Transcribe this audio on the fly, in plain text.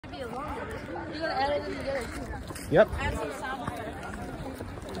gotta edit them together. Yep.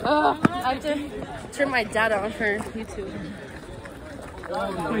 Oh, I have to turn my data on for YouTube.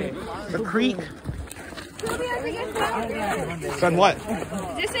 The creek. Son, what? Is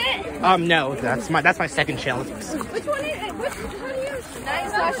this it? No, that's my second challenge. Which one is it? Which one is it? Night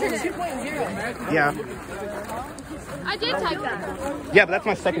Slasher 2.0. Yeah. I did type that. Yeah, but that's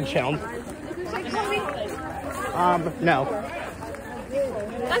my second challenge. No.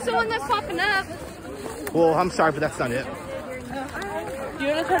 That's the one that's popping up. Well, I'm sorry, but that's not it. Do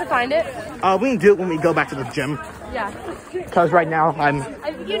you want to try to find it? We can do it when we go back to the gym. Yeah. Because right now I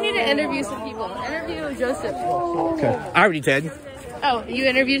think you need to interview some people. Interview Joseph. Okay. I already did. Oh, you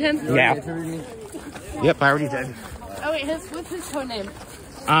interviewed him? Yeah. Yep, I already did. Oh wait, what's his code name?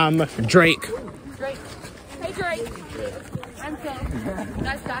 Drake. Drake. Hey Drake. I'm Phil.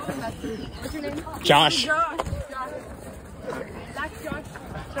 That's Josh. What's your name? Josh. Josh. That's Josh.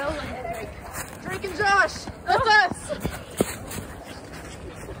 Phil and Drake. Drake and Josh. That's us.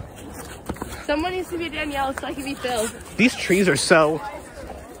 Someone needs to be Danielle so I can be Phil. These trees are so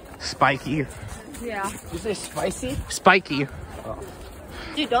spiky. Yeah. You say spicy? Spiky. Oh.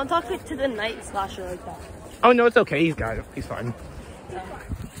 Dude, don't talk to the Night Slasher like that. Oh, no, it's okay. He's got it. He's fine.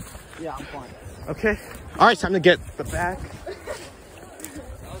 Yeah, I'm fine. Okay. All right, time to get the back.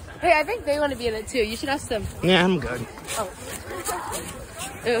 Hey, I think they want to be in it too. You should ask them. Yeah, I'm good. Oh.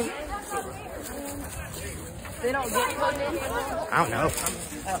 Ew. They don't get code names? I don't know.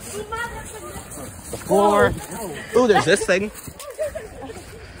 The floor. Ooh, there's this thing.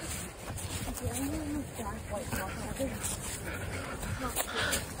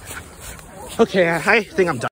 Okay, I think I'm done.